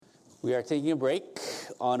We are taking a break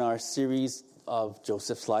on our series of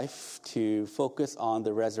Joseph's life to focus on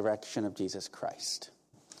the resurrection of Jesus Christ.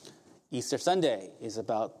 Easter Sunday is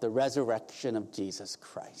about the resurrection of Jesus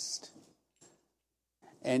Christ.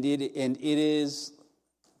 And it is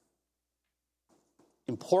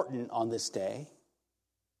important on this day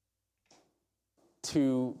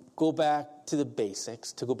to go back to the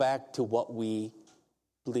basics, to go back to what we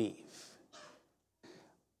believe.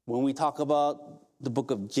 When we talk about the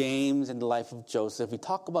book of James and the life of Joseph, we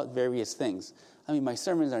talk about various things. I mean, my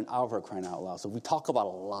sermons are an hour for crying out loud, so we talk about a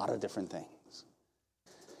lot of different things.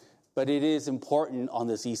 But it is important on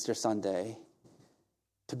this Easter Sunday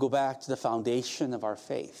to go back to the foundation of our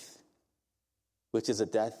faith, which is the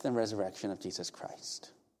death and resurrection of Jesus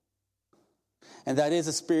Christ. And that is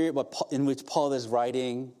the spirit in which Paul is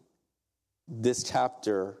writing this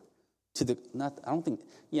chapter to the,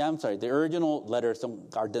 the original letters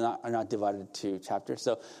are not divided into chapters.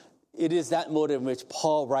 So it is that motive in which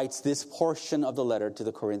Paul writes this portion of the letter to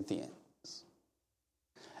the Corinthians.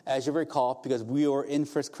 As you recall, because we were in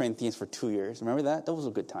 1 Corinthians for 2 years. Remember that? Those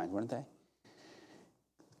were good times, weren't they?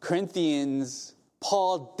 Corinthians,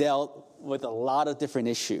 Paul dealt with a lot of different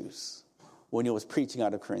issues when he was preaching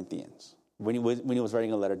out of Corinthians, when he was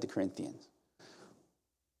writing a letter to Corinthians.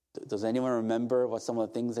 Does anyone remember what some of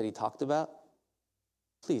the things that he talked about?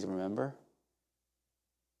 Please remember.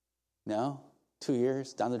 No? 2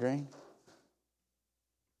 years down the drain?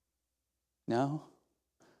 No?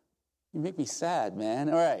 You make me sad, man.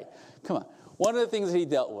 All right, come on. One of the things that he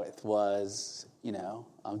dealt with was,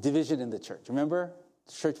 division in the church. Remember?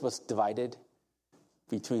 The church was divided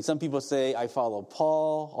between, some people say, I follow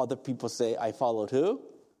Paul. Other people say, I followed who?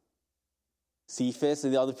 Cephas,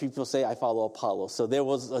 and the other people say, I follow Apollos. So there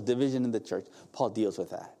was a division in the church. Paul deals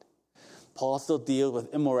with that. Paul still deals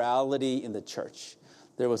with immorality in the church.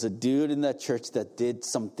 There was a dude in that church that did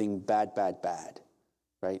something bad,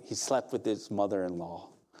 right? He slept with his mother-in-law.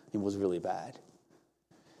 It was really bad.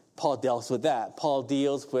 Paul deals with that. Paul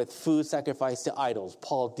deals with food sacrificed to idols.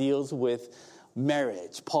 Paul deals with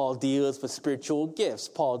marriage. Paul deals with spiritual gifts.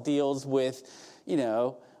 Paul deals with,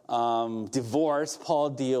 divorce.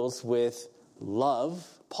 Paul deals with love.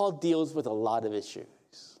 Paul deals with a lot of issues.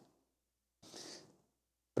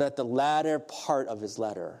 But at the latter part of his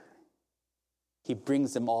letter, he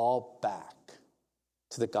brings them all back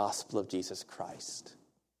to the gospel of Jesus Christ.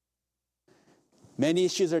 Many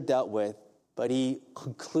issues are dealt with, but he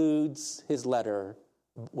concludes his letter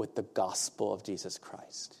with the gospel of Jesus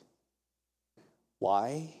Christ.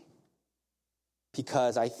 Why?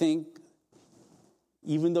 Because I think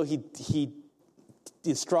even though he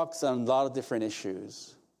instructs on a lot of different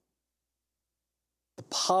issues, the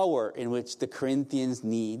power in which the Corinthians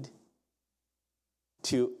need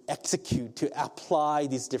to execute, to apply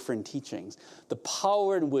these different teachings, the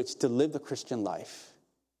power in which to live the Christian life,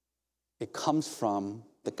 it comes from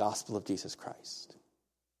the gospel of Jesus Christ.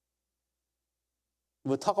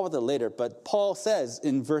 We'll talk about that later, but Paul says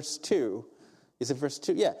in verse 2, is it verse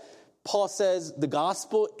 2? Yeah. Paul says the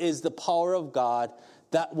gospel is the power of God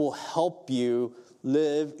that will help you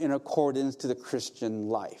live in accordance to the Christian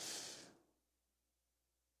life.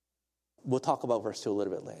 We'll talk about verse 2 a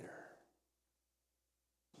little bit later.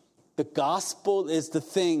 The gospel is the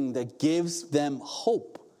thing that gives them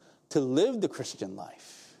hope to live the Christian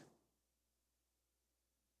life.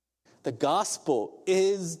 The gospel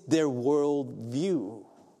is their worldview,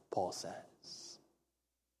 Paul says.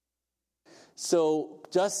 So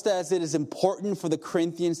just as it is important for the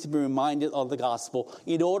Corinthians to be reminded of the gospel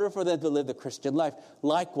in order for them to live the Christian life,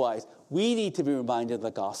 likewise, we need to be reminded of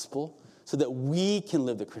the gospel so that we can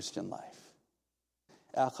live the Christian life.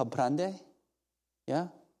 Comprende? Yeah?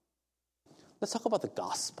 Let's talk about the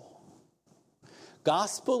gospel.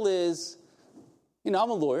 Gospel is, I'm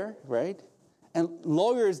a lawyer, right? And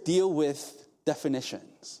lawyers deal with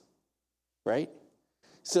definitions, right?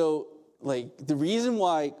 So, the reason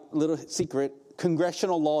why, little secret,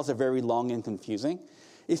 congressional laws are very long and confusing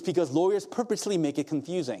is because lawyers purposely make it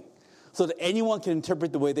confusing so that anyone can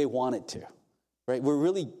interpret the way they want it to, right? We're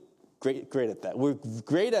really great at that. We're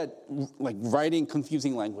great at, writing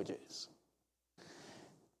confusing languages.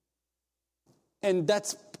 And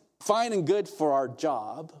that's fine and good for our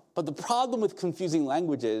job, but the problem with confusing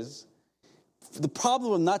languages, the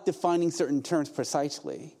problem of not defining certain terms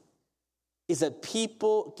precisely, is that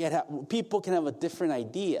people can have a different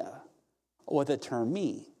idea of what the term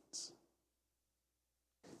means.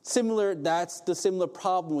 That's the similar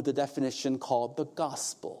problem with the definition called the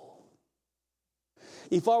gospel.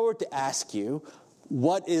 If I were to ask you,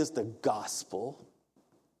 what is the gospel?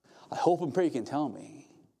 I hope and pray you can tell me.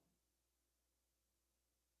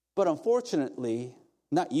 But unfortunately,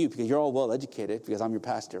 Not you, because you're all well-educated, because I'm your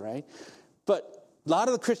pastor, right? But a lot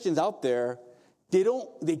of the Christians out there,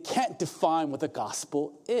 they can't define what the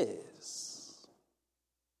gospel is.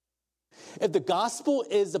 If the gospel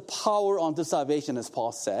is the power unto salvation, as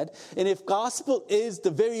Paul said, and if gospel is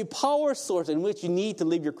the very power source in which you need to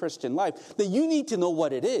live your Christian life, then you need to know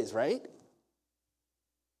what it is, right?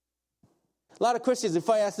 A lot of Christians, if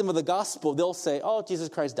I ask them of the gospel, they'll say, oh, Jesus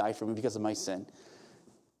Christ died for me because of my sin.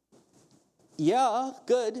 Yeah,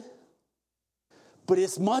 good. But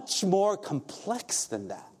it's much more complex than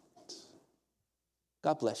that.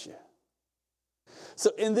 God bless you.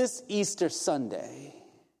 So in this Easter Sunday,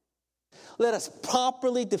 let us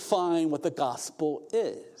properly define what the gospel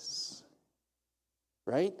is.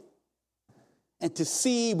 Right? And to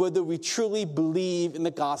see whether we truly believe in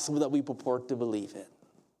the gospel that we purport to believe in.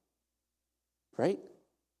 Right?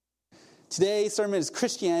 Today's sermon is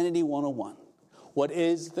Christianity 101. What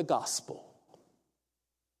is the gospel?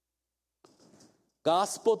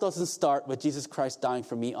 Gospel doesn't start with Jesus Christ dying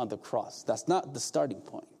for me on the cross. That's not the starting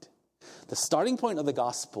point. The starting point of the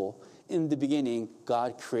gospel, in the beginning,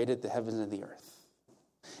 God created the heavens and the earth.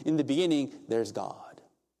 In the beginning, there's God.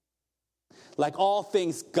 Like all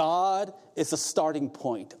things, God is the starting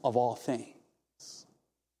point of all things.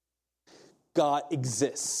 God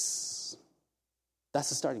exists. That's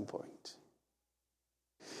the starting point.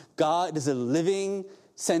 God is a living,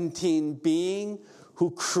 sentient being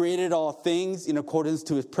who created all things in accordance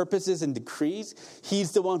to his purposes and decrees.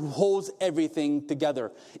 He's the one who holds everything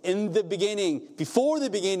together. In the beginning, before the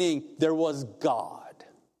beginning, there was God.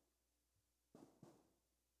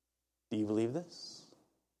 Do you believe this?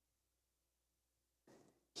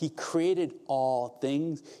 He created all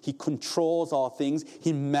things. He controls all things.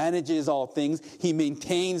 He manages all things. He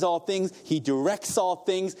maintains all things. He directs all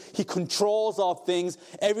things. He controls all things.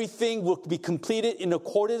 Everything will be completed in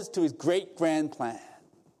accordance to his great grand plan.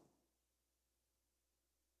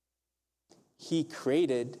 He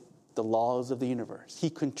created the laws of the universe. He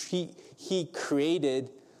created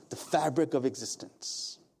the fabric of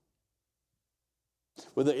existence.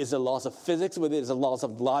 Whether it's the laws of physics, whether it's the laws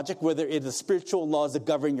of logic, whether it's the spiritual laws that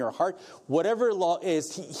govern your heart, whatever law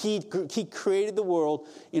is, he created the world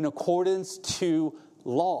in accordance to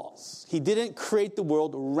laws. He didn't create the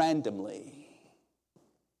world randomly.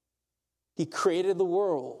 He created the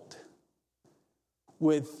world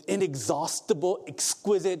with inexhaustible,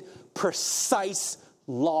 exquisite, precise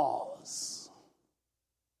laws.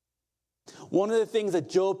 One of the things that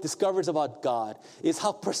Job discovers about God is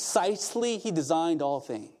how precisely he designed all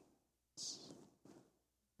things.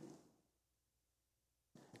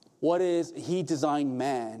 He designed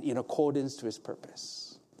man in accordance to his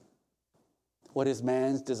purpose. What is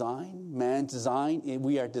man's design? Man's design,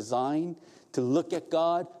 we are designed to look at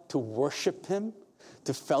God, to worship him,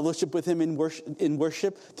 to fellowship with him in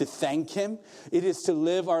worship, to thank him. It is to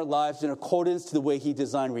live our lives in accordance to the way he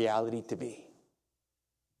designed reality to be.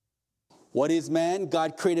 What is man?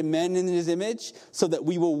 God created man in his image so that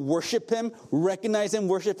we will worship him, recognize him,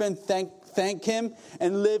 worship him, thank him,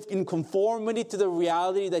 and live in conformity to the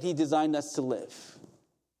reality that he designed us to live.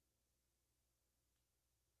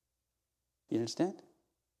 You understand?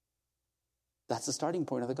 That's the starting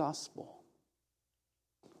point of the gospel.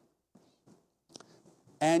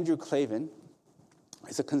 Andrew Klavan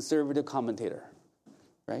is a conservative commentator,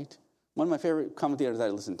 right? One of my favorite commentators that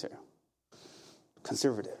I listen to.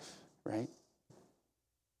 Conservative. Right?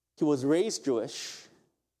 He was raised Jewish.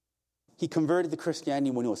 He converted to Christianity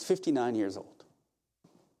when he was 59 years old.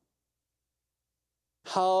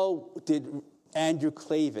 How did Andrew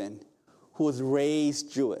Klavan, who was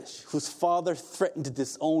raised Jewish, whose father threatened to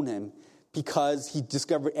disown him because he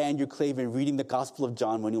discovered Andrew Klavan reading the Gospel of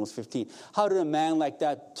John when he was 15, how did a man like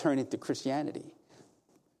that turn into Christianity?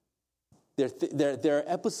 There are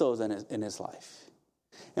episodes in his life.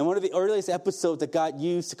 And one of the earliest episodes that God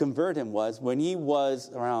used to convert him was when he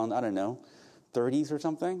was around, 30s or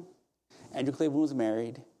something. Andrew Klavan was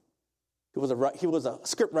married. He was a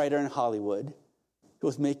script writer in Hollywood. He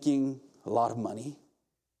was making a lot of money.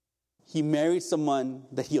 He married someone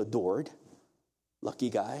that he adored. Lucky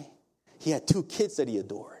guy. He had 2 kids that he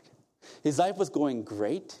adored. His life was going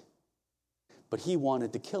great, but he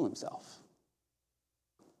wanted to kill himself.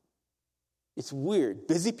 It's weird.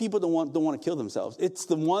 Busy people don't want to kill themselves. It's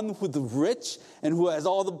the one who's rich and who has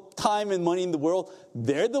all the time and money in the world.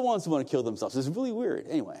 They're the ones who want to kill themselves. It's really weird.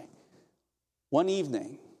 Anyway, one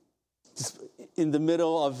evening, just in the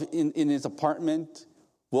middle of in his apartment,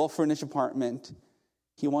 well-furnished apartment,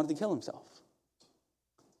 he wanted to kill himself.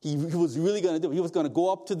 He was really going to do it. He was going to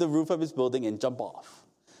go up to the roof of his building and jump off.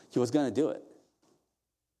 He was going to do it.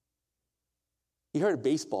 He heard a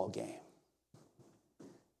baseball game.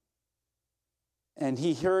 And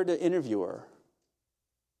he heard an interview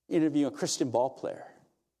a Christian ball player.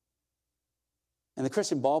 And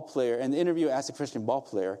the interviewer asked the Christian ball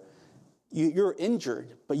player, you're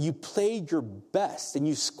injured, but you played your best and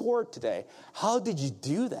you scored today. How did you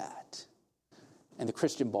do that? And the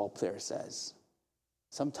Christian ball player says,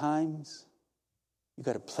 sometimes you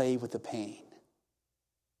got to play with the pain.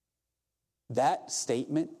 That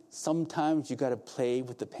statement, sometimes you got to play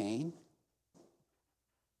with the pain,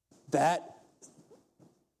 that,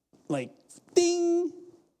 ding,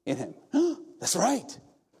 in him. That's right.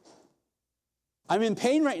 I'm in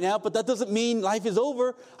pain right now, but that doesn't mean life is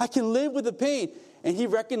over. I can live with the pain. And he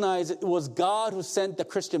recognized it was God who sent the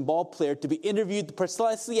Christian ball player to be interviewed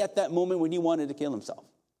precisely at that moment when he wanted to kill himself.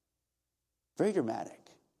 Very dramatic.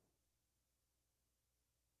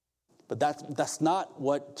 But that's not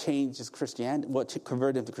what changed his Christianity, what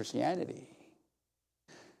converted him to Christianity.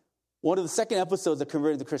 One of the second episodes that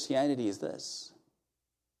converted him to Christianity is this.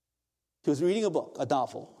 He was reading a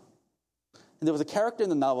novel. And there was a character in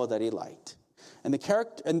the novel that he liked. And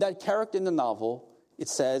that character in the novel, it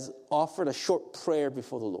says, offered a short prayer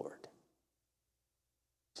before the Lord.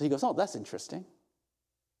 So he goes, oh, that's interesting.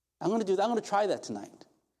 I'm going to do that. I'm going to try that tonight.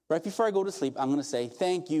 Right before I go to sleep, I'm going to say,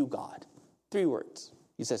 thank you, God. 3 words.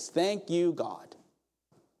 He says, thank you, God.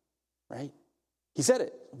 Right? He said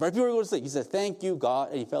it. Right before he goes to sleep, he said, thank you, God,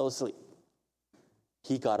 and he fell asleep.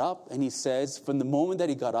 He got up, and he says, from the moment that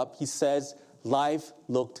he got up, he says, life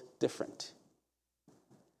looked different.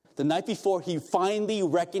 The night before, he finally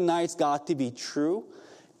recognized God to be true.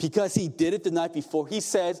 Because he did it the night before, he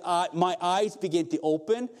says, my eyes began to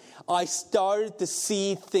open. I started to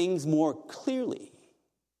see things more clearly,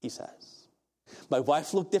 he says. My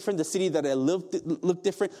wife looked different. The city that I lived looked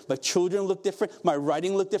different. My children looked different. My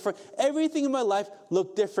writing looked different. Everything in my life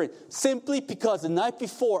looked different. Simply because the night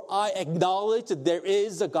before, I acknowledged that there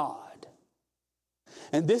is a God.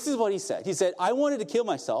 And this is what he said. He said, I wanted to kill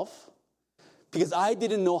myself because I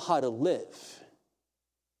didn't know how to live.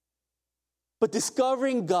 But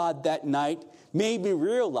discovering God that night made me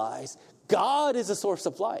realize God is the source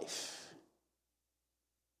of life.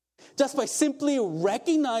 Just by simply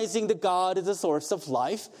recognizing that God is the source of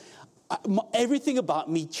life, everything about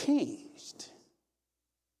me changed.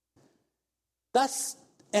 That's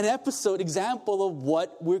an example of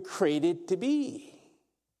what we're created to be.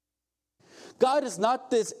 God is not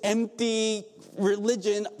this empty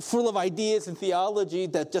religion full of ideas and theology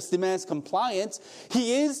that just demands compliance.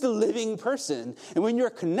 He is the living person. And when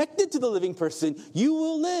you're connected to the living person, you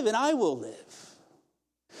will live and I will live.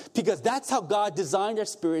 Because that's how God designed our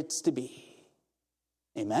spirits to be.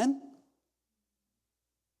 Amen?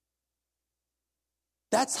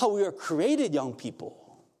 That's how we are created, young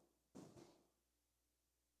people.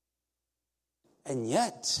 And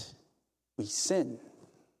yet, we sin.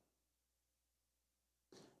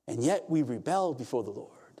 And yet, we rebel before the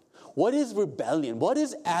Lord. What is rebellion? What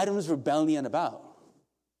is Adam's rebellion about?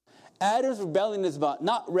 Adam's rebellion is about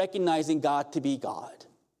not recognizing God to be God.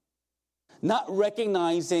 Not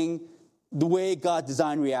recognizing the way God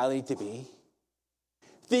designed reality to be.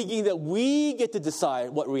 Thinking that we get to decide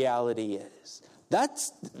what reality is.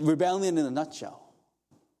 That's rebellion in a nutshell.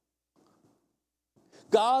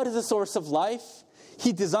 God is the source of life.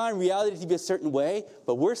 He designed reality to be a certain way.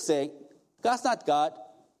 But we're saying, God's not God.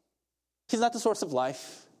 He's not the source of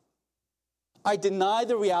life. I deny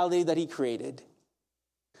the reality that He created.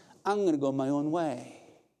 I'm going to go my own way.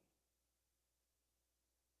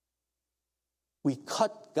 We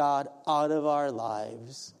cut God out of our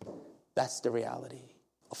lives. That's the reality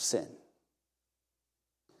of sin.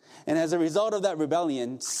 And as a result of that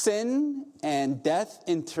rebellion, sin and death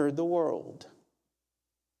entered the world.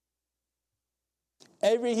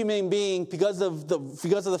 Every human being, because of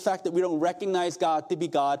the fact that we don't recognize God to be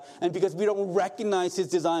God, and because we don't recognize His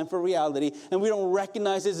design for reality, and we don't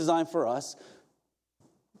recognize His design for us,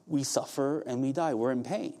 we suffer and we die. We're in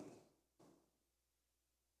pain.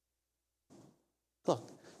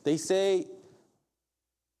 Look, they say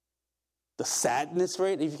the sadness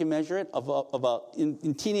rate, if you can measure it,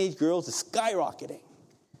 in teenage girls is skyrocketing.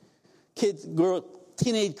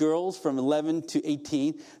 Teenage girls from 11 to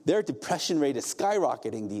 18, their depression rate is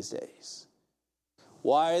skyrocketing these days.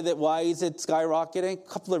 Why is it skyrocketing? A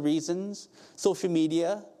couple of reasons. Social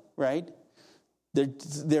media, right?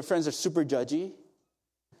 Their friends are super judgy.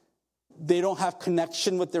 They don't have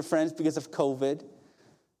connection with their friends because of COVID,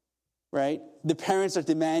 right? The parents are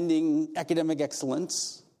demanding academic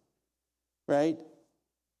excellence, right?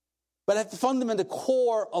 But at the fundamental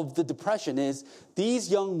core of the depression is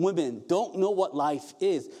these young women don't know what life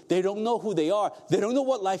is. They don't know who they are. They don't know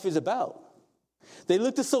what life is about. They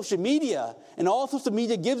look to social media, and all social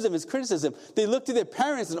media gives them is criticism. They look to their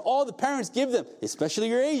parents, and all the parents give them, especially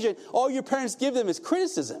your Asian, all your parents give them is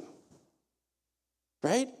criticism.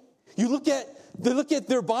 Right? They look at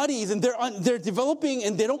their bodies, and they're developing,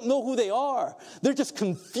 and they don't know who they are. They're just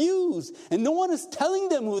confused, and no one is telling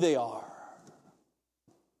them who they are.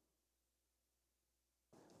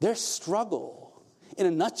 Their struggle, in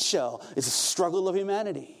a nutshell, is a struggle of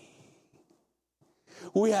humanity.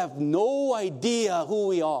 We have no idea who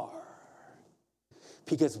we are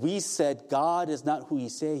because we said God is not who He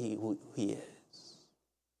say He is.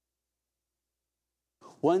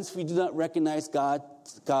 Once we do not recognize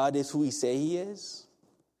God is who He say He is,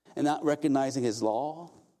 and not recognizing His law,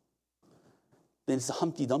 then it's the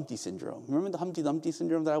Humpty Dumpty syndrome. Remember the Humpty Dumpty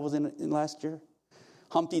syndrome that I was in last year?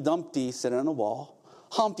 Humpty Dumpty sat on a wall.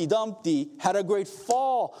 Humpty Dumpty had a great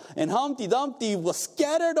fall, and Humpty Dumpty was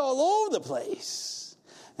scattered all over the place.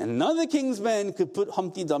 And none of the king's men could put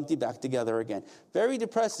Humpty Dumpty back together again. Very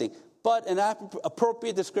depressing, but an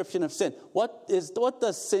appropriate description of sin. What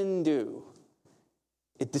does sin do?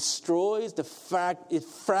 It destroys it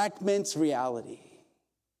fragments reality.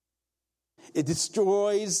 It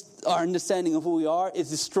destroys our understanding of who we are. It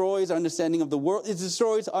destroys our understanding of the world. It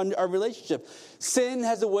destroys our relationship. Sin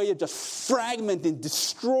has a way of just fragmenting,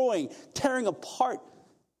 destroying, tearing apart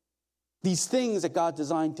these things that God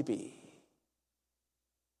designed to be.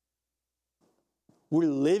 We're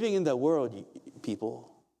living in that world, people.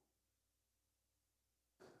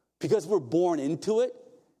 Because we're born into it.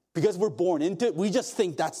 We just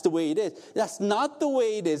think that's the way it is. That's not the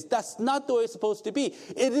way it is. That's not the way it's supposed to be.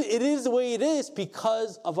 It is the way it is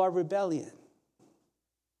because of our rebellion.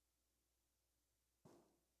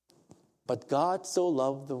 But God so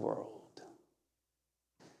loved the world,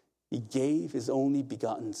 He gave His only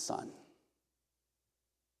begotten Son,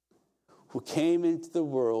 who came into the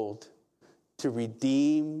world to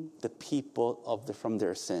redeem the people from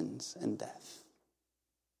their sins and death.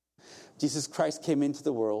 Jesus Christ came into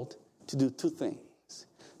the world to do two things: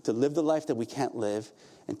 to live the life that we can't live,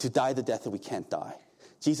 and to die the death that we can't die.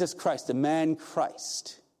 Jesus Christ, the man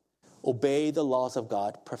Christ, obeyed the laws of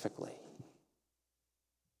God perfectly.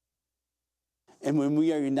 And when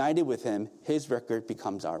we are united with Him, His record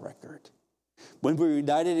becomes our record. When we're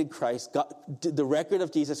united in Christ, the record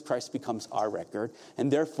of Jesus Christ becomes our record.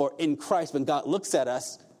 And therefore, in Christ, when God looks at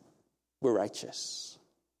us, we're righteous.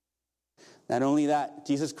 Not only that,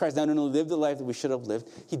 Jesus Christ not only lived the life that we should have lived,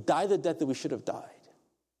 He died the death that we should have died.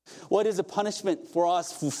 What is the punishment for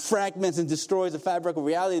us who fragments and destroys the fabric of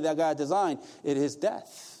reality that God designed? It is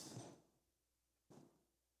death.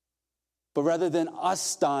 But rather than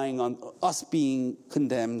us dying, us being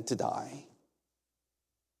condemned to die,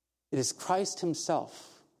 it is Christ Himself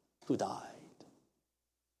who died.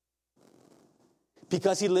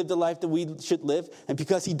 Because He lived the life that we should live, and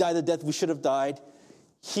because He died the death we should have died,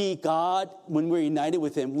 God, when we're united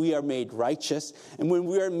with Him, we are made righteous. And when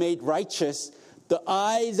we are made righteous, the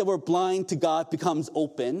eyes that were blind to God becomes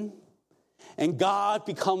open, and God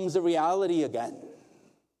becomes a reality again.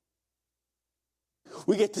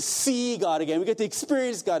 We get to see God again. We get to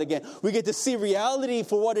experience God again. We get to see reality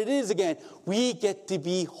for what it is again. We get to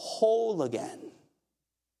be whole again.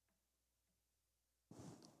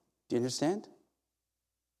 Do you understand?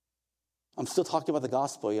 I'm still talking about the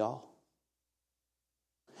gospel, y'all.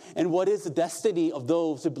 And what is the destiny of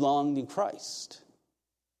those who belong in Christ?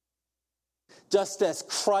 Just as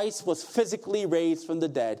Christ was physically raised from the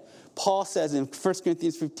dead, Paul says in 1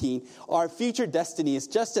 Corinthians 15, our future destiny is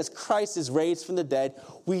just as Christ is raised from the dead,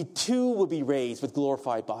 we too will be raised with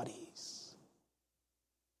glorified bodies.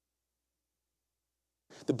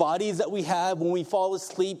 The bodies that we have when we fall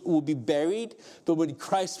asleep will be buried, but when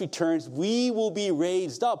Christ returns, we will be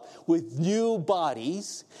raised up with new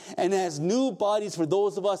bodies. And as new bodies for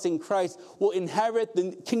those of us in Christ will inherit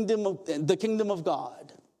the kingdom of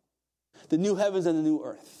God, the new heavens and the new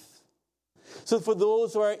earth. So for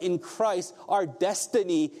those who are in Christ, our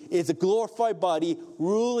destiny is a glorified body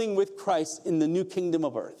ruling with Christ in the new kingdom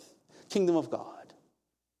of earth, kingdom of God.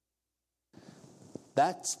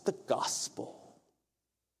 That's the gospel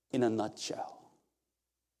in a nutshell.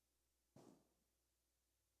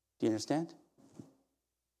 Do you understand?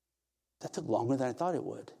 That took longer than I thought it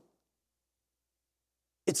would.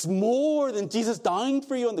 It's more than Jesus dying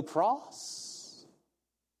for you on the cross.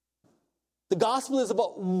 The gospel is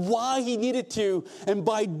about why He needed to, and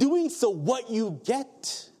by doing so, what you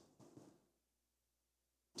get.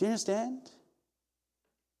 Do you understand?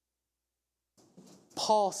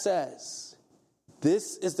 Paul says,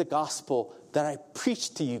 this is the gospel that I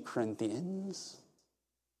preached to you, Corinthians.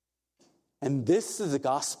 And this is the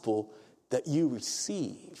gospel that you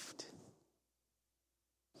received.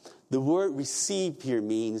 The word received here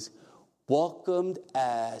means welcomed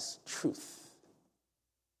as truth.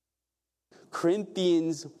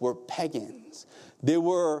 Corinthians were pagans. They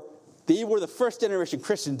were the first generation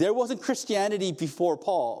Christians. There wasn't Christianity before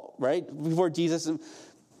Paul, right? Before Jesus.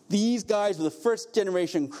 These guys were the first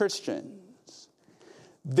generation Christians.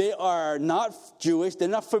 They are not Jewish. They're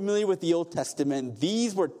not familiar with the Old Testament.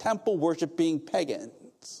 These were temple worshiping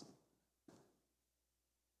pagans.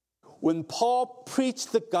 When Paul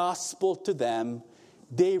preached the gospel to them,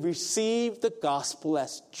 they received the gospel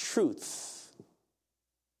as truth.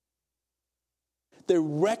 They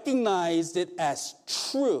recognized it as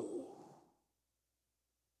true.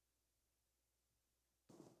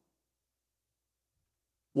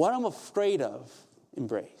 What I'm afraid of,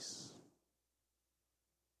 Embrace.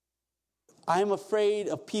 I'm afraid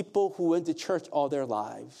of people who went to church all their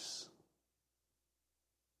lives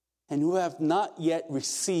and who have not yet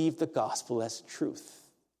received the gospel as truth.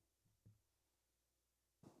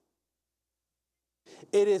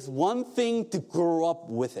 It is one thing to grow up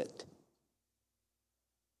with it.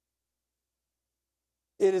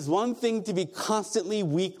 It is one thing to be constantly,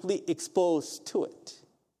 weekly exposed to it.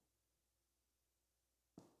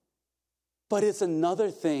 But it's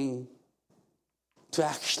another thing to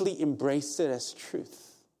actually embrace it as truth.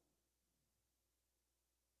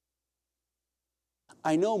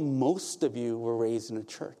 I know most of you were raised in a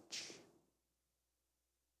church.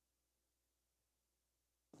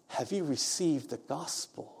 Have you received the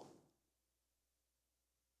gospel?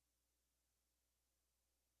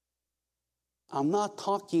 I'm not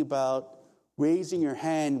talking about raising your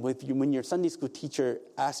hand with you when your Sunday school teacher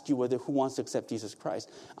asks you who wants to accept Jesus Christ.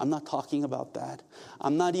 I'm not talking about that.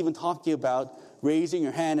 I'm not even talking about raising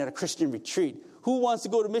your hand at a Christian retreat. Who wants to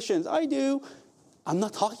go to missions? I do. I'm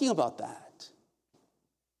not talking about that.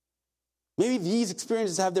 Maybe these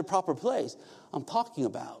experiences have their proper place. I'm talking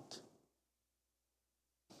about,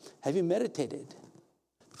 have you meditated,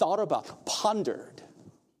 thought about, pondered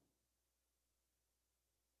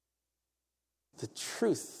the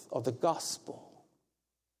truth of the gospel?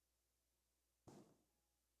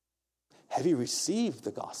 Have you received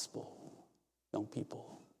the gospel, young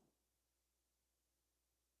people?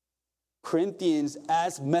 Corinthians,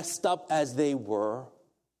 as messed up as they were,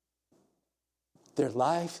 their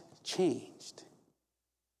life changed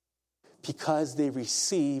because they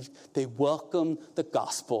welcomed the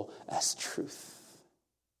gospel as truth.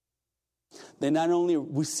 They not only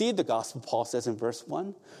received the gospel, Paul says in verse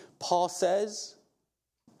 1, Paul says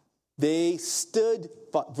they stood,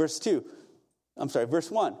 verse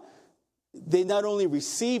 1. They not only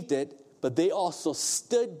received it, but they also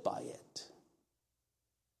stood by it.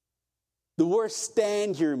 The word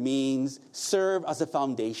stand here means serve as a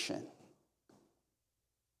foundation.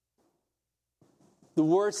 The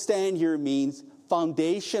word stand here means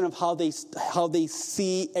foundation of how they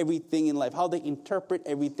see everything in life, how they interpret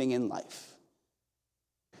everything in life.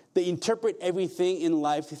 They interpret everything in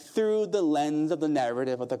life through the lens of the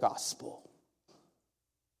narrative of the gospel.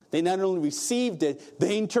 They not only received it,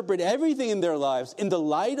 they interpret everything in their lives in the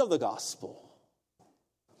light of the gospel.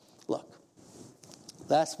 Look,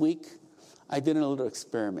 last week I did a little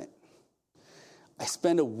experiment. I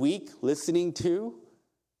spent a week listening to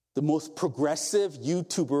the most progressive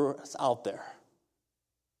YouTubers out there.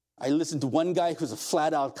 I listened to one guy who's a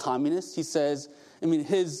flat-out communist. He says,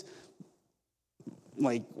 his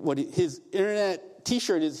internet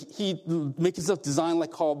T-shirt is he makes himself design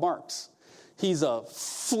like Karl Marx. He's a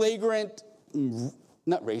flagrant,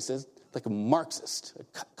 not racist, like a Marxist, a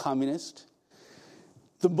communist.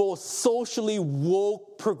 The most socially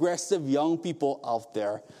woke, progressive young people out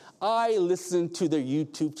there. I listened to their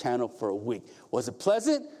YouTube channel for a week. Was it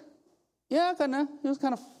pleasant? Yeah, kinda. It was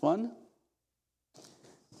kind of fun.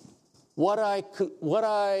 Then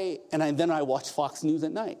I watched Fox News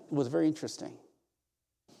at night. It was very interesting.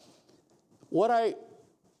 What I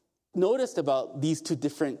noticed about these two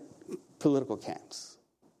different political camps,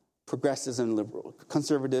 progressives and liberals,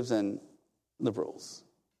 conservatives and liberals,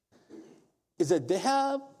 is that they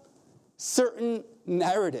have certain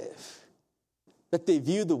narrative that they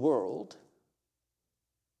view the world.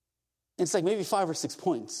 It's like maybe 5 or 6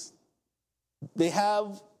 points. They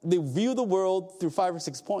view the world through 5 or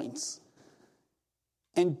 6 points.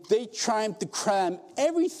 And they try to cram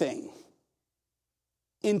everything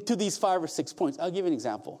into these 5 or 6 points. I'll give you an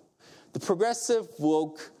example. The progressive,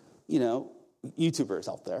 woke, YouTubers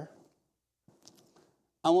out there,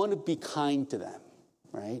 I want to be kind to them,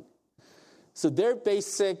 right? So their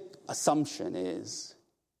basic assumption is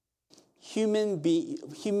human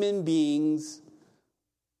beings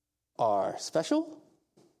are special,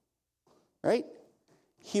 right?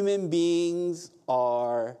 Human beings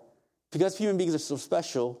are because human beings are so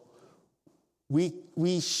special,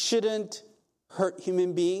 we shouldn't hurt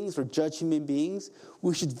human beings or judge human beings.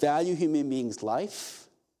 We should value human beings' life.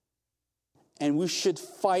 And we should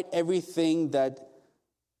fight everything that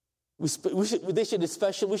we should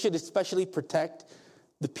especially protect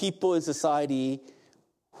the people in society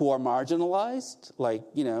who are marginalized, like,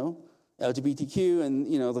 LGBTQ and,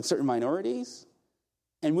 like certain minorities.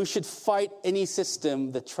 And we should fight any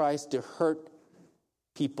system that tries to hurt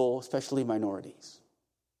people, especially minorities.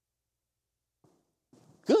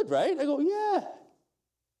 Good, right? I go, yeah.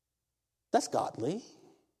 That's godly.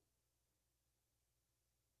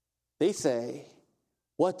 They say,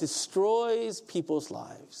 what destroys people's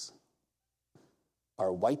lives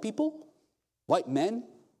are white people, white men,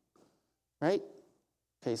 right?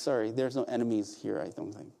 Okay, sorry, there's no enemies here, I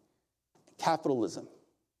don't think. Capitalism.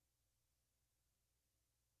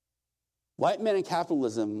 White men and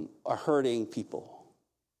capitalism are hurting people.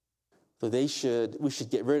 So we should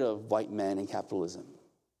get rid of white men and capitalism.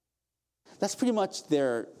 That's pretty much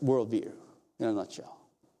their worldview in a nutshell.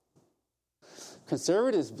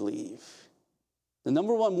 Conservatives believe the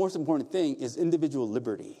number one most important thing is individual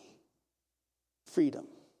liberty, freedom.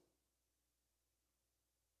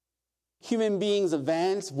 Human beings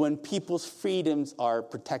advance when people's freedoms are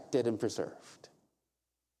protected and preserved.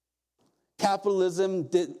 Capitalism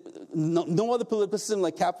no other political system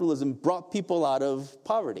like capitalism brought people out of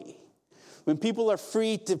poverty. When people are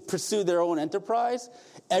free to pursue their own enterprise,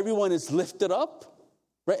 everyone is lifted up,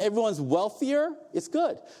 right? Everyone's wealthier. It's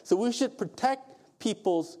good. So we should protect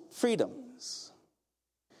people's freedoms.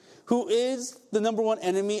 Who is the number one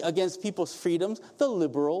enemy against people's freedoms? The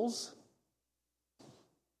liberals.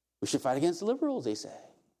 We should fight against the liberals, they say.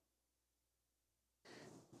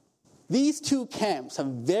 These two camps have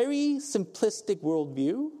very simplistic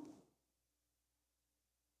worldview,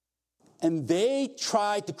 and they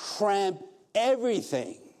try to cramp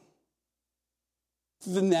everything to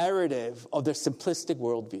the narrative of their simplistic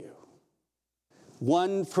worldview.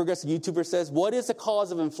 One progressive YouTuber says, what is the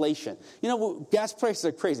cause of inflation? Gas prices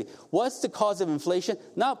are crazy. What's the cause of inflation?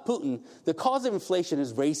 Not Putin. The cause of inflation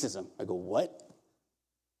is racism. I go, what?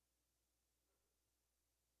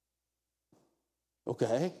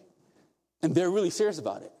 Okay. And they're really serious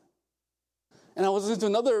about it. And I was listening to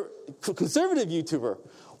another conservative YouTuber.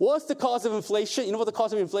 What's the cause of inflation? You know what the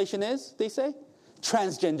cause of inflation is, they say?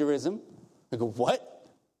 Transgenderism. I go, what?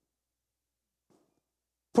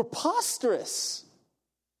 Preposterous.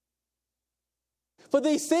 But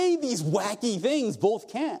they say these wacky things,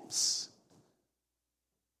 both camps.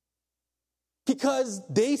 Because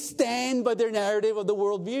they stand by their narrative of the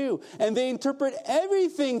worldview. And they interpret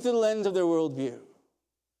everything through the lens of their worldview.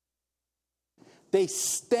 They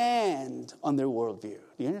stand on their worldview. Do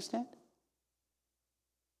you understand?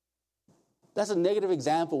 That's a negative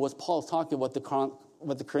example of what Paul's talking about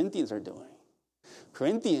what the Corinthians are doing.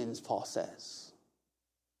 Corinthians, Paul says,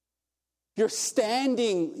 you're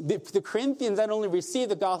standing, the Corinthians not only receive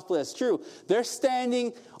the gospel as true, they're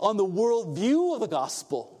standing on the worldview of the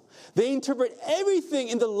gospel. They interpret everything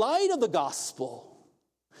in the light of the gospel.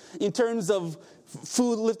 In terms of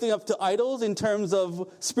food lifting up to idols, in terms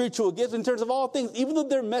of spiritual gifts, in terms of all things. Even though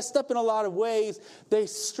they're messed up in a lot of ways, they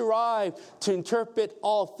strive to interpret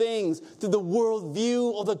all things through the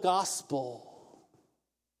worldview of the gospel.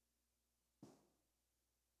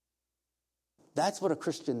 That's what a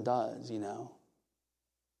Christian does, The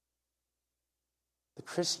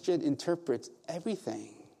Christian interprets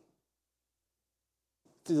everything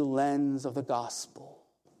through the lens of the gospel.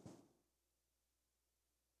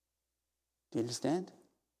 Do you understand?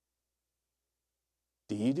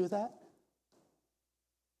 Do you do that?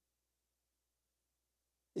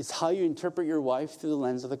 Is how you interpret your wife through the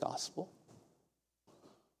lens of the gospel?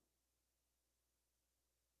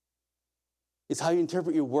 Is how you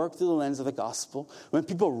interpret your work through the lens of the gospel? When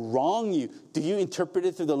people wrong you, do you interpret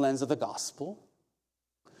it through the lens of the gospel?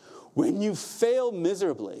 When you fail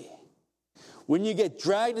miserably, when you get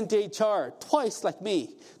dragged into HR twice like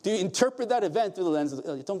me, do you interpret that event through the lens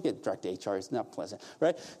of don't get dragged to HR, it's not pleasant,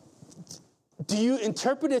 right? Do you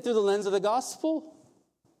interpret it through the lens of the gospel?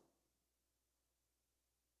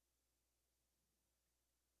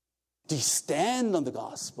 Do you stand on the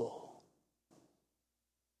gospel?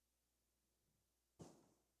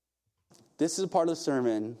 This is a part of the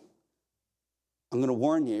sermon, I'm going to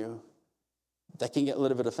warn you, that can get a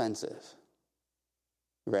little bit offensive.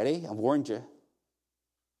 You ready? I've warned you.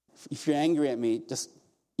 If you're angry at me, just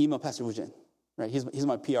email Pastor Wujin, right? He's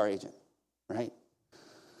my PR agent, right?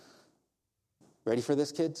 Ready for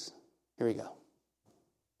this, kids? Here we go.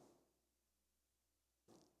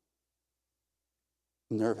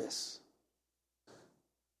 Nervous.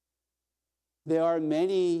 There are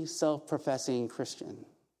many self-professing Christians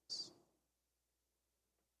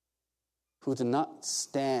who do not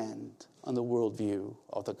stand on the worldview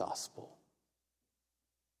of the gospel.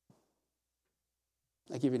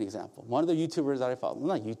 I'll give you an example. One of the YouTubers that I follow,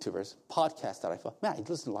 well, not YouTubers, podcasts that I follow. Man, I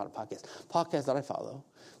listen to a lot of podcasts. Podcasts that I follow.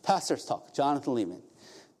 Pastors Talk, Jonathan Leeman.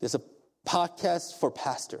 There's a podcast for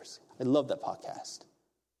pastors. I love that podcast.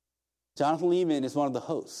 Jonathan Leeman is one of the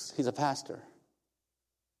hosts. He's a pastor.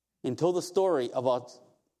 And told the story about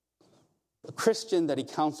a Christian that he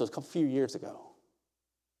counseled a few years ago.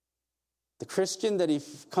 The Christian that he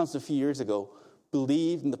counseled a few years ago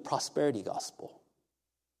believed in the prosperity gospel.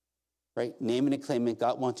 Right? Name it and claim it.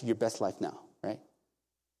 God wants you your best life now. Right?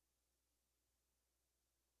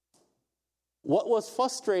 What was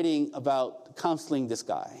frustrating about counseling this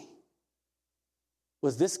guy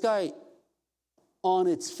was this guy, on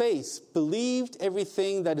its face, believed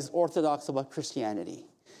everything that is orthodox about Christianity.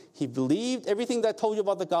 He believed everything that I told you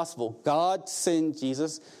about the gospel. God sent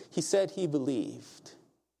Jesus. He said he believed.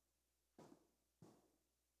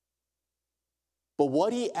 But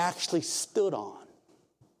what he actually stood on,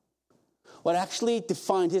 what actually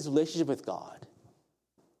defined his relationship with God,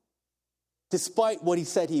 despite what he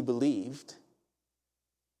said he believed,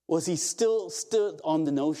 was he still stood on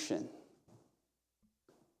the notion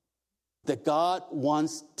that God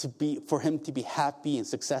wants for him to be happy and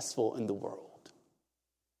successful in the world.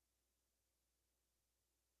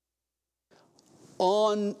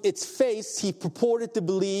 On its face, he purported to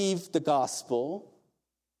believe the gospel,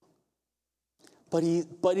 but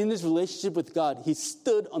in his relationship with God, he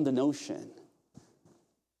stood on the notion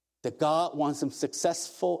that God wants him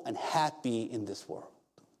successful and happy in this world.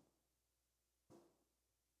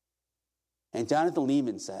 And Jonathan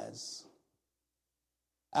Leeman says,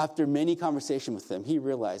 after many conversations with him, he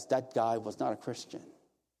realized that guy was not a Christian.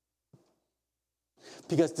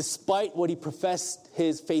 Because despite what he professed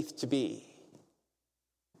his faith to be,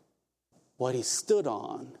 what he stood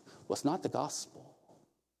on was not the gospel.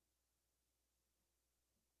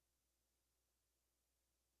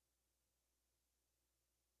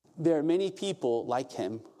 There are many people like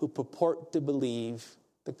him who purport to believe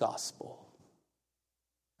the gospel,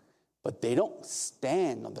 but they don't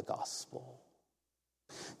stand on the gospel.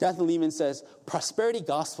 Jonathan Leeman says, prosperity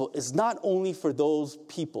gospel is not only for those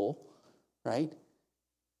people, right,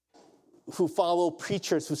 who follow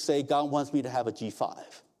preachers who say, God wants me to have a G5,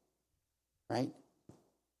 right?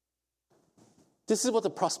 This is what the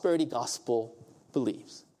prosperity gospel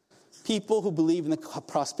believes. People who believe in the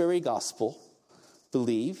prosperity gospel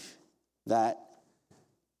believe that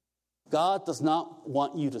God does not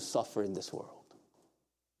want you to suffer in this world.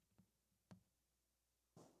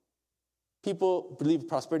 People believe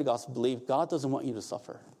prosperity gospel believe God doesn't want you to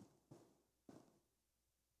suffer.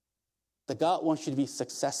 That God wants you to be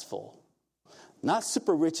successful. Not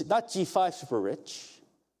super rich, not G5 super rich.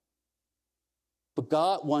 But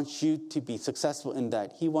God wants you to be successful in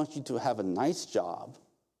that he wants you to have a nice job.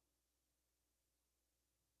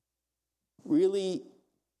 Really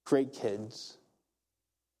great kids.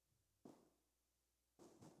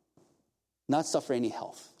 Not suffer any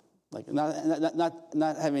health. Like not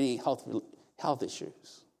have any health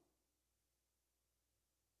issues.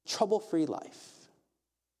 Trouble-free life.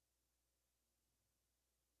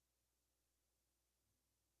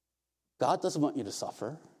 God doesn't want you to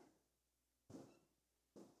suffer.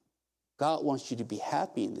 God wants you to be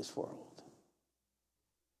happy in this world.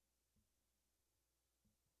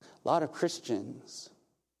 A lot of Christians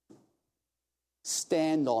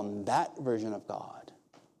stand on that version of God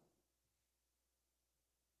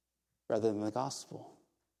rather than the gospel.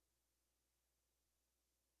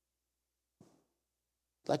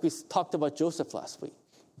 Like we talked about Joseph last week.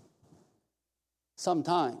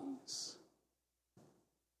 Sometimes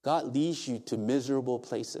God leads you to miserable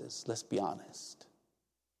places, let's be honest.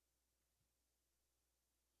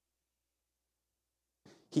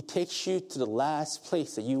 He takes you to the last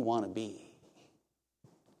place that you want to be.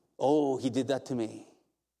 Oh, he did that to me.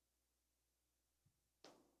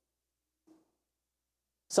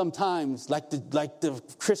 Sometimes, like the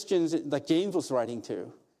Christians, like James was writing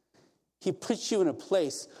to, he puts you in a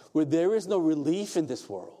place where there is no relief in this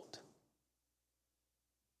world.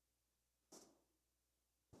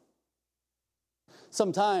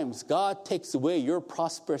 Sometimes God takes away your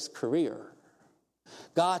prosperous career.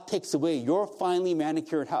 God takes away your finely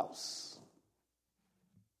manicured house.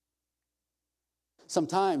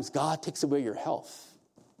 Sometimes God takes away your health.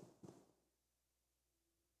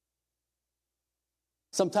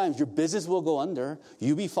 Sometimes your business will go under.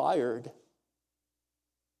 You'll be fired.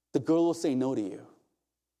 The girl will say no to you.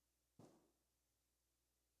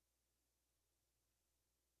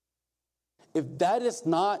 If that is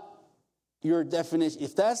not your definition,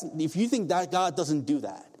 if you think that God doesn't do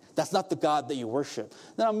that, that's not the God that you worship,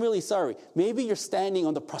 then I'm really sorry. Maybe you're standing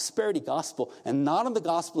on the prosperity gospel and not on the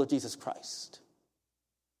gospel of Jesus Christ.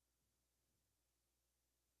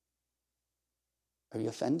 Are you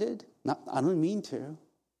offended? I don't mean to.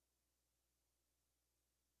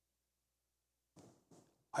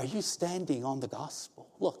 Are you standing on the gospel?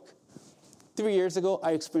 Look, 3 years ago,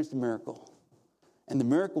 I experienced a miracle. And the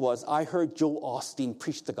miracle was I heard Joel Osteen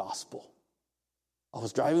preach the gospel. I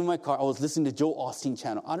was driving my car. I was listening to Joel Osteen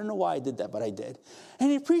channel. I don't know why I did that, but I did. And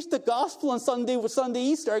he preached the gospel on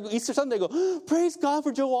Easter Sunday. I go, praise God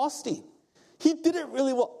for Joel Osteen. He did it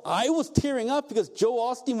really well. I was tearing up because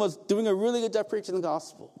Joel Osteen was doing a really good job preaching the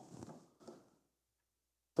gospel.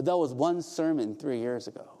 But that was one sermon 3 years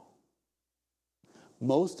ago.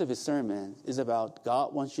 Most of his sermon is about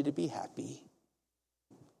God wants you to be happy.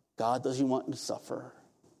 God doesn't want you to suffer.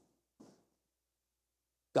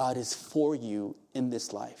 God is for you in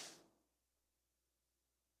this life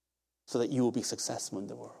so that you will be successful in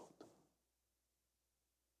the world.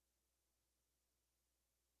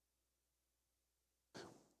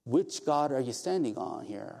 Which God are you standing on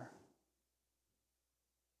here?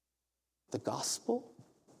 The gospel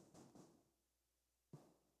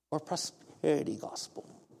or prosperity gospel?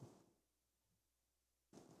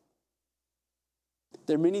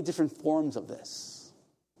 There are many different forms of this.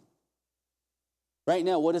 Right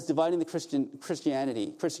now, what is dividing the Christian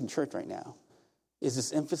church right now, is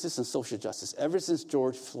this emphasis on social justice. Ever since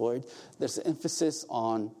George Floyd, there's an emphasis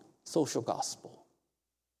on social gospel.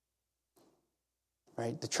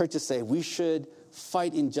 Right? The churches say we should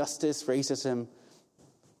fight injustice, racism.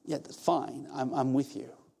 Yeah, that's fine. I'm with you.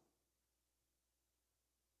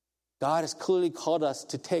 God has clearly called us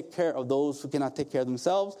to take care of those who cannot take care of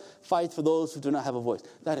themselves, fight for those who do not have a voice.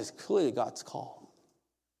 That is clearly God's call.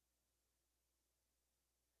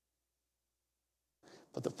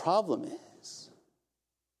 But the problem is,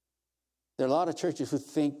 there are a lot of churches who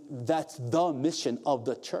think that's the mission of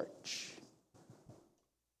the church.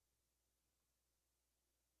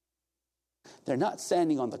 They're not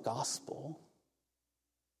standing on the gospel.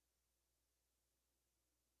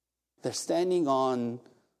 They're standing on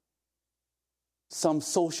some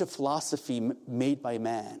social philosophy made by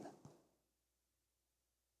man.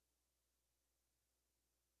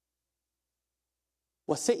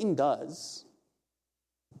 What Satan does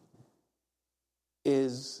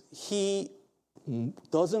is he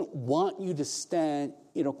doesn't want you to stand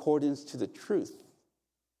in accordance to the truth.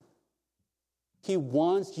 He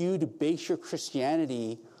wants you to base your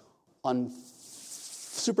Christianity on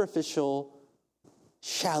superficial,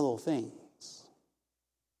 shallow things.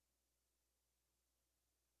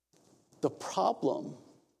 The problem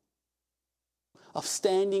of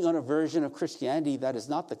standing on a version of Christianity that is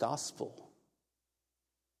not the gospel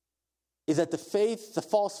is that the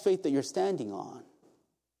false faith that you're standing on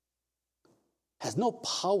has no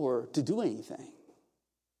power to do anything.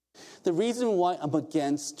 The reason why I'm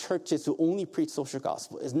against churches who only preach social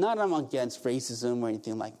gospel is not I'm against racism or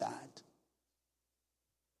anything like that.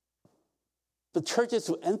 The churches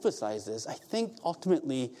who emphasize this, I think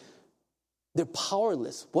ultimately they're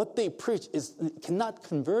powerless. What they preach cannot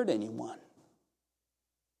convert anyone.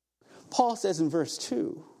 Paul says in verse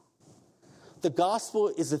 2, the gospel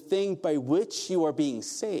is the thing by which you are being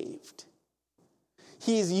saved.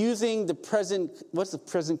 He's using the present, what's the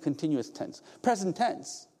present continuous tense? Present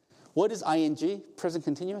tense. What is ing? Present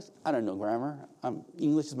continuous? I don't know grammar.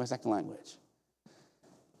 English is my second language.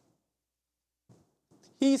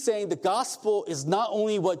 He's saying the gospel is not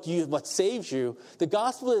only what saves you, the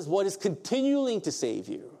gospel is what is continuing to save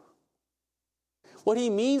you. What he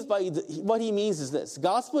means is this. The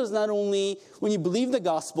gospel is not only, when you believe the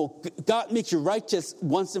gospel, God makes you righteous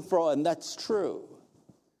once and for all, and that's true.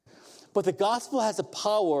 But the gospel has a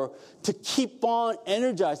power to keep on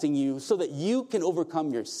energizing you so that you can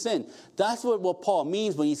overcome your sin. That's what Paul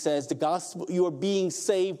means when he says the gospel, you are being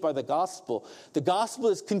saved by the gospel. The gospel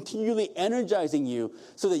is continually energizing you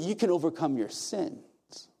so that you can overcome your sins.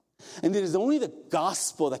 And it is only the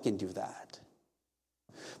gospel that can do that.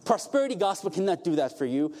 Prosperity gospel cannot do that for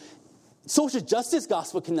you. Social justice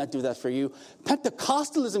gospel cannot do that for you.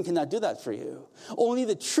 Pentecostalism cannot do that for you. Only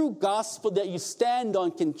the true gospel that you stand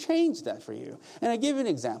on can change that for you. And I give you an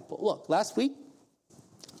example. Look, last week,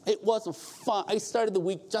 I started the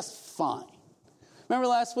week just fine. Remember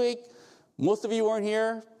last week? Most of you weren't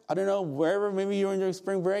here. I don't know, wherever, maybe you were during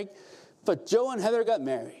spring break. But Joe and Heather got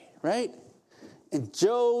married, right? And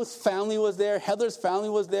Joe's family was there. Heather's family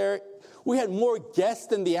was there. We had more guests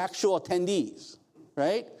than the actual attendees,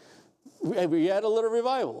 right? We had a little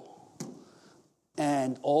revival.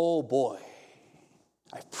 And oh boy,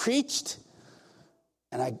 I preached,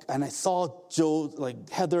 and I saw Joe, like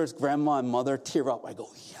Heather's grandma and mother tear up. I go,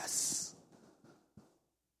 yes.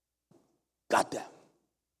 Got them.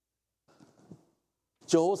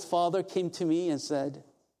 Joe's father came to me and said,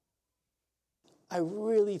 I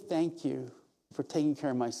really thank you for taking care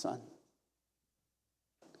of my son.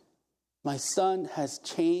 My son has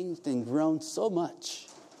changed and grown so much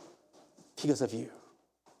because of you.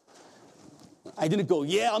 I didn't go,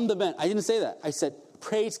 yeah, I'm the man. I didn't say that. I said,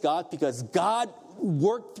 praise God, because God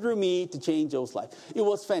worked through me to change Joe's life. It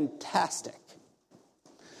was fantastic.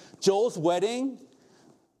 Joe's wedding,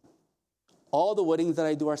 all the weddings that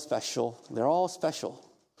I do are special. They're all special.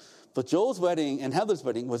 But Joe's wedding and Heather's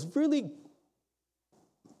wedding was really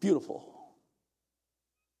beautiful.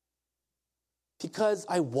 Because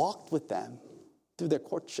I walked with them through their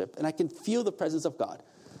courtship, and I can feel the presence of God.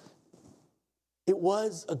 It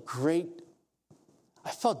was I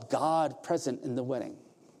felt God present in the wedding.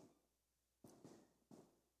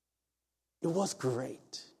 It was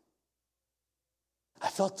great. I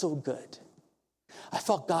felt so good. I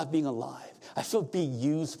felt God being alive. I felt being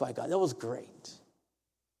used by God. That was great.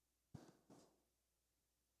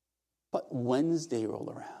 But Thursday rolled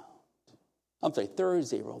around.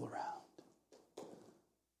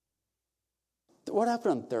 What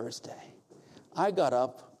happened on Thursday? I got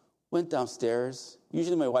up, went downstairs.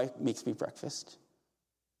 Usually my wife makes me breakfast.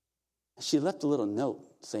 She left a little note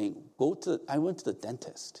saying, I went to the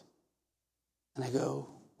dentist. And I go,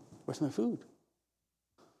 where's my food?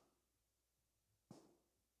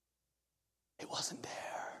 It wasn't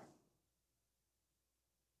there.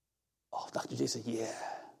 Oh, Dr. J said, yeah.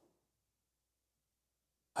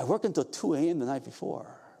 I worked until 2 a.m. the night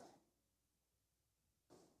before.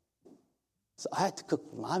 So I had to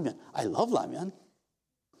cook ramen. I love ramen.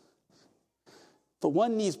 But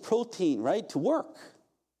one needs protein, right, to work.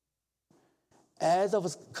 As I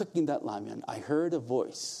was cooking that ramen, I heard a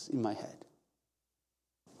voice in my head.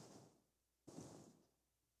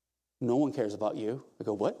 No one cares about you. I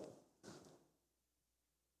go, what?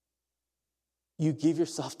 You give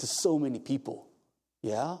yourself to so many people.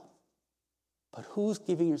 Yeah? But who's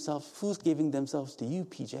giving themselves to you,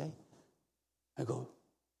 PJ? I go,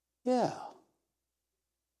 yeah.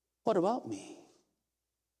 What about me?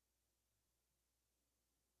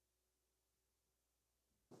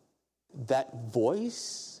 That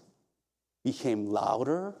voice became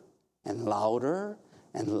louder and louder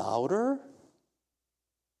and louder.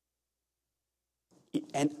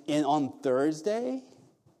 And on Thursday,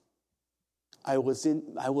 I was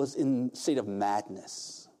in state of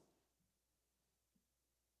madness.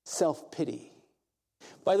 Self-pity.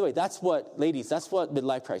 By the way, that's what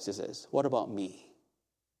midlife crisis is. What about me?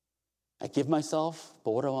 I give myself,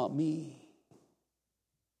 but what about me?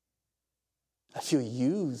 I feel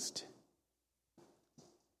used.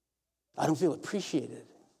 I don't feel appreciated.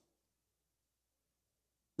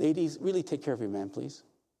 Ladies, really take care of your man, please.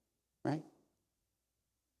 Right?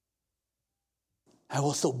 I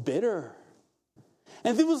was so bitter.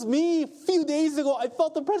 And if it was me a few days ago, I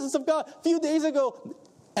felt the presence of God a few days ago.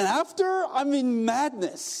 And after, I'm in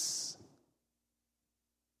madness.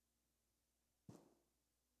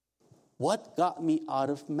 What got me out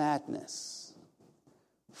of madness?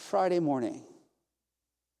 Friday morning,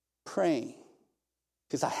 praying.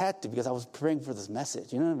 Because I had to, because I was praying for this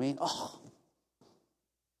message. You know what I mean? Oh.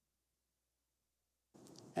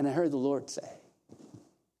 And I heard the Lord say,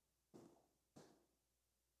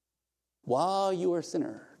 while you were a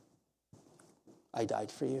sinner, I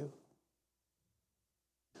died for you.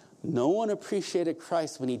 No one appreciated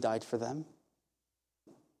Christ when he died for them.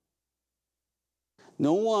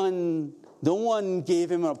 No one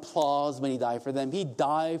gave him applause when he died for them. He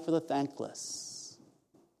died for the thankless.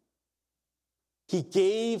 He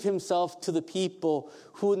gave himself to the people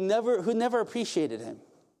who never appreciated him.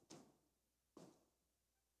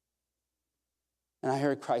 And I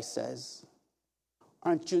heard Christ says,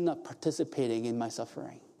 aren't you not participating in my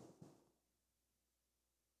suffering?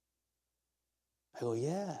 I go,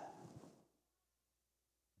 yeah.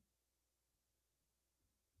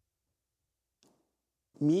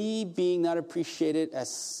 Me being not appreciated,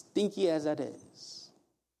 as stinky as that is,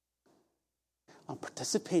 I'm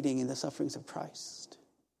participating in the sufferings of Christ.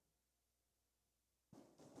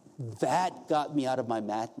 That got me out of my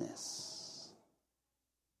madness.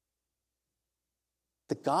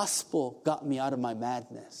 The gospel got me out of my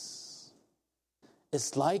madness.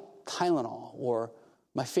 It's like Tylenol, or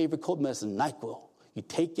my favorite cold medicine, NyQuil. You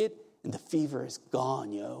take it and the fever is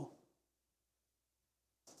gone, yo.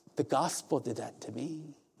 The gospel did that to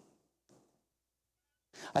me.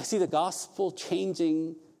 I see the gospel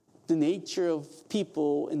changing the nature of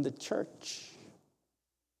people in the church.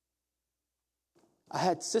 I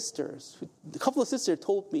had sisters. A couple of sisters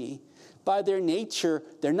told me, by their nature,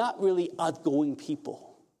 they're not really outgoing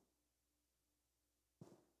people.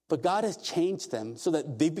 But God has changed them so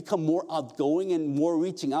that they become more outgoing and more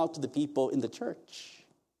reaching out to the people in the church.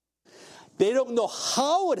 They don't know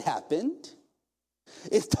how it happened.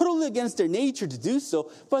 It's totally against their nature to do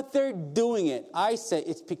so, but they're doing it. I say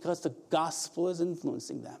it's because the gospel is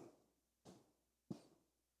influencing them.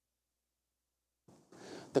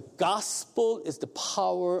 The gospel is the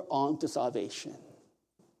power unto salvation.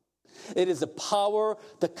 It is a power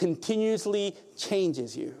that continuously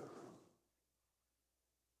changes you.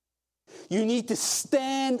 You need to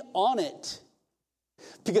stand on it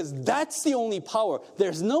because that's the only power.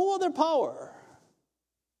 There's no other power.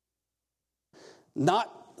 Not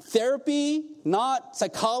therapy, not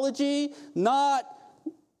psychology, not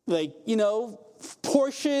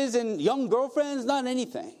Porsches and young girlfriends, not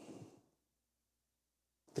anything.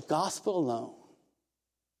 The gospel alone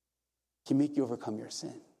can make you overcome your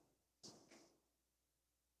sin.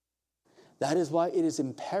 That is why it is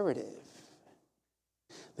imperative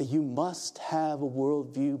that you must have a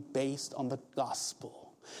worldview based on the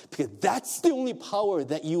gospel. Because that's the only power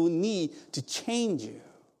that you will need to change you.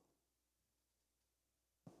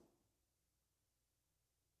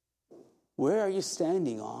 Where are you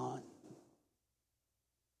standing on?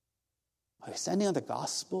 Are you standing on the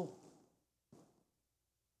gospel?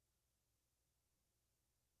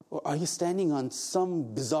 Or are you standing on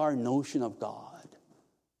some bizarre notion of God?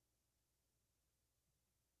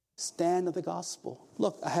 Stand on the gospel.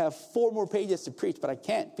 Look, I have 4 more pages to preach, but I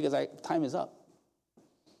can't because time is up.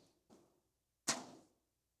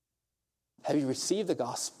 Have you received the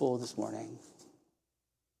gospel this morning?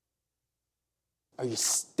 Are you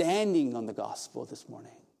standing on the gospel this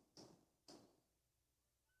morning?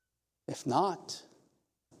 If not,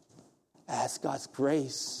 ask God's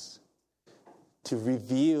grace to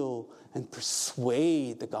reveal and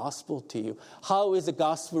persuade the gospel to you. How is the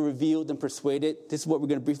gospel revealed and persuaded? This is what we're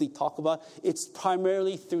going to briefly talk about. It's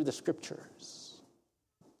primarily through the scriptures.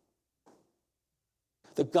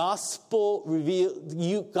 The gospel revealed,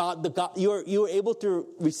 you are able to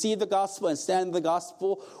receive the gospel and stand in the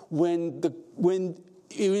gospel when the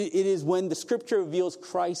scripture reveals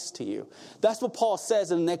Christ to you. That's what Paul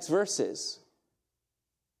says in the next verses.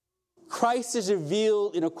 Christ is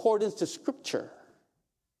revealed in accordance to scripture.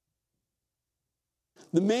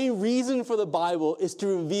 The main reason for the Bible is to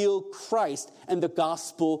reveal Christ and the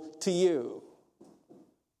gospel to you.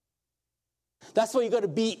 That's why you got to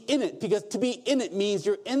be in it, because to be in it means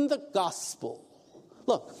you're in the gospel.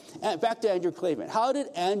 Look, back to Andrew Klavan. How did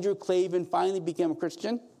Andrew Klavan finally become a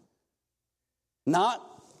Christian? Not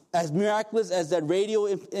as miraculous as that radio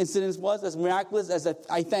incident was, as miraculous as that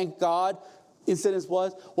I thank God incident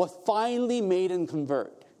was. What finally made him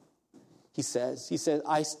convert? He says,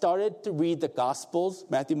 I started to read the Gospels,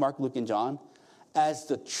 Matthew, Mark, Luke, and John, as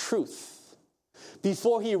the truth.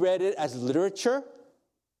 Before he read it as literature,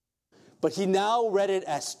 but he now read it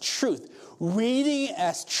as truth. Reading it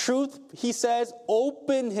as truth, he says,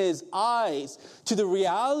 opened his eyes to the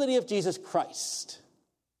reality of Jesus Christ.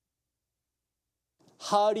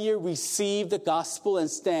 How do you receive the gospel and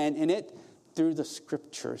stand in it? Through the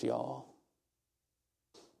scriptures, y'all.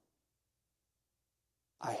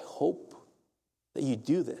 I hope that you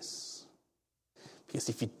do this. Because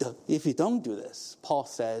if you don't do this, Paul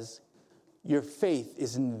says, your faith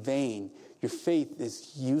is in vain. Your faith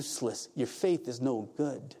is useless. Your faith is no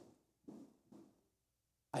good.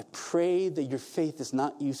 I pray that your faith is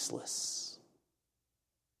not useless.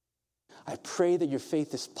 I pray that your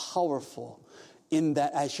faith is powerful in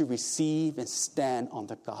that as you receive and stand on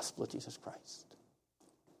the gospel of Jesus Christ.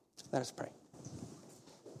 Let us pray.